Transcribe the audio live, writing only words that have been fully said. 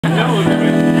The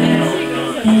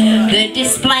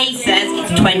display says it's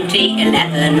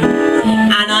 2011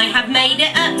 and I have made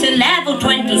it up to level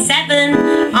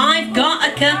 27. I've got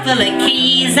a couple of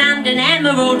keys and an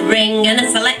emerald ring and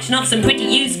a selection of some pretty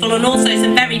useful and also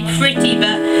some very pretty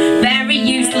but very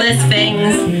useless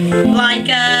things, like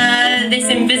this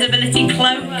invisibility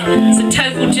cloak. It's a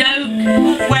total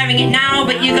joke. Wearing it now,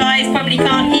 but you guys probably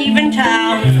can't even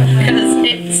tell because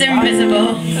it's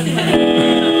invisible.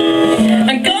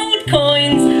 And gold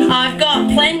coins, I've got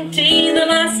plenty. The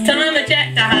last time I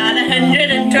checked I had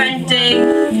 120.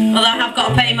 Although I have got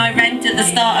to pay my rent at the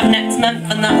start of next month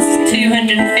and that's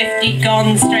 250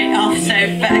 gone straight off, so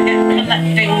better get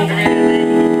collecting really.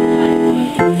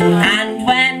 And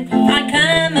when I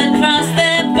come across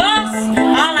the boss,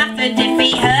 I'll have to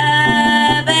defeat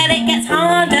her, but it gets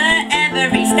harder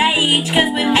every stage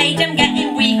because with age I'm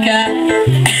getting weaker.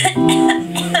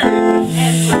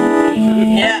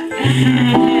 Yeah.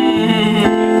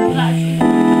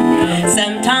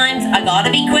 Sometimes I gotta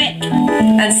be quick,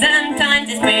 and sometimes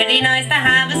it's really nice to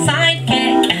have a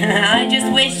sidekick. I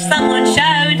just wish someone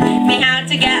showed me how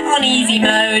to get on easy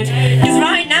mode, because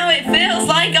right now it feels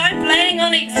like I'm playing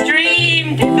on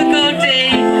extreme difficulty,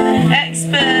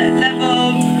 expert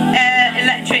level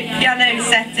electric piano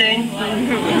setting.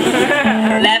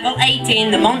 Level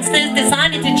 18, the monsters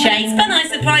decided to chase, but I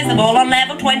surprised them all on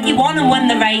level 21 and won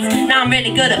the race. Now I'm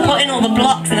really good at putting all the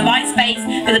blocks in the right space,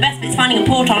 but the best bit's finding a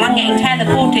portal and getting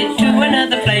teleported to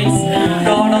another place.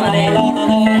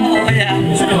 Yeah.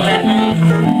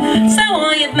 So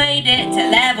I have made it to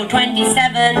level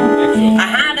 27. I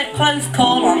had a close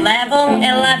call on level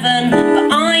 11,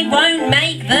 but I won't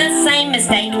make the same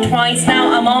mistake twice.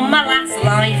 Now I'm on my last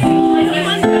life.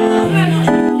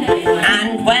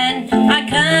 And when I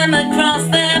come across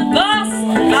the boss,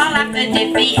 I'll have to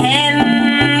defeat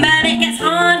him, but it gets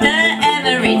harder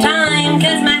every time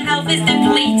because my health is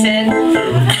depleted.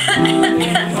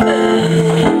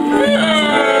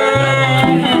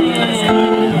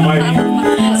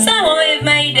 So I've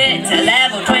made it to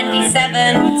level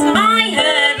 27. I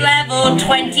heard level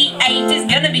 28 is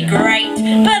gonna be great,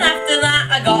 but after that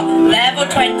I got level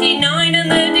 29 and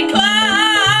the decline.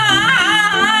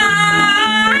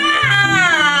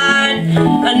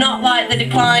 And not like the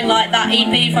decline like that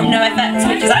EP from NoFX,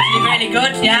 which is actually really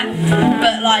good, yeah,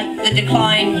 but like the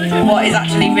decline what is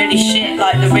actually really shit,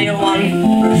 like the real one.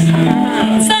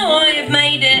 So I have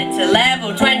made it to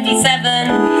level 27.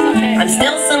 I'm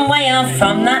still some way off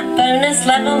from that bonus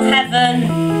level heaven.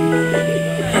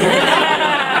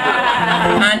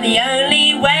 And the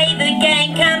only way the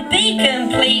game can be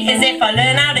complete is if I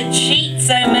learn how to cheat,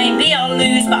 so maybe I'll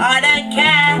lose, but I don't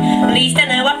care. At least I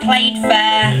know I played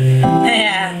fair.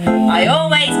 Yeah, I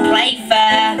always play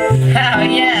fair. Oh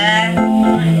yeah.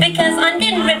 Because I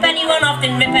didn't rip anyone off,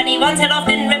 didn't rip anyone's head off,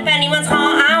 didn't rip anyone's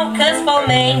heart out, cause for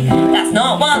me, that's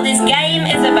not what this game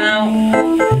is about.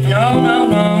 No, no,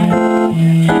 no.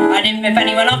 I didn't rip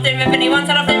anyone off, didn't rip anyone's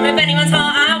head off, didn't rip anyone's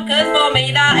heart out, cause for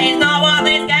me that is not what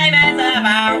this game is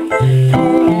about.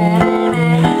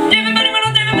 Didn't rip anyone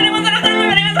off, didn't rip anyone's head off, didn't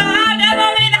rip anyone's heart out, cause for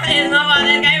me that is not what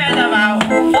this game is about.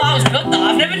 Oh, that was good though,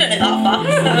 I've never done it that fast.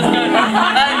 That was good.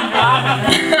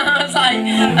 I was like,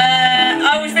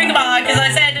 I always think about that because I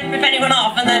said I didn't rip anyone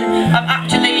off, and then I've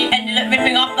actually ended up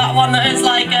ripping off that one that is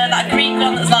like, that Greek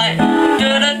one that's like,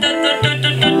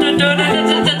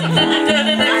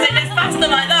 it's faster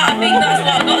like that. I think that's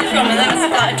what I got it from, and that's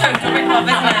like a total rip-off,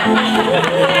 isn't it?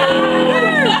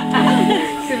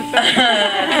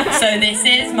 So this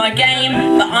is my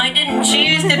game, but I didn't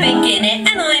choose to begin it,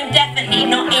 and I'm definitely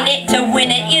not in it to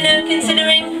win it, you know,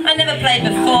 considering I never played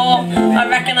before. I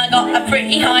reckon I got a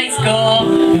pretty high score,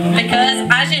 because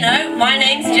as you know, my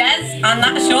name's Jez, and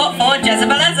that's short for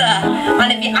Jezabellezza.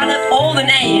 And if you add up all the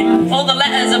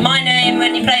letters of my name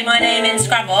when you play my name in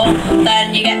Scrabble,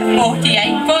 then you get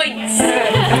 48 points.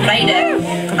 Played it.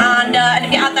 And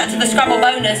if you add that to the Scrabble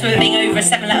bonus with it being over a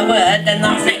 7-letter word, then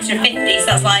that's an extra 50, so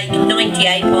that's like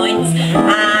 98 points.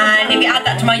 And if you add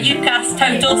that to my UCAS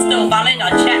total, still valid, I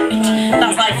checked,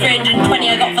 that's like 320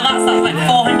 I got for that, so that's like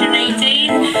 418.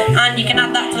 And you can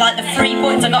add that to like the 3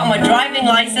 points I got on my driving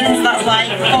licence, that's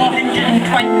like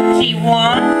 421.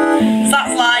 So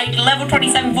that's like level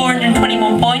 27,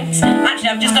 421 points. Actually,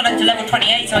 I've just got up to level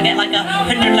 28, so I get like a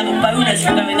 100 level bonus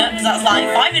for going up, so that's like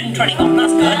 521,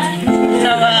 that's good. So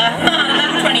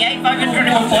level 28,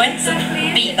 521 points,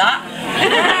 beat that.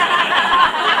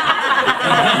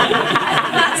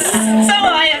 So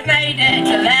I have made it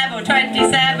to level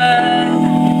 27.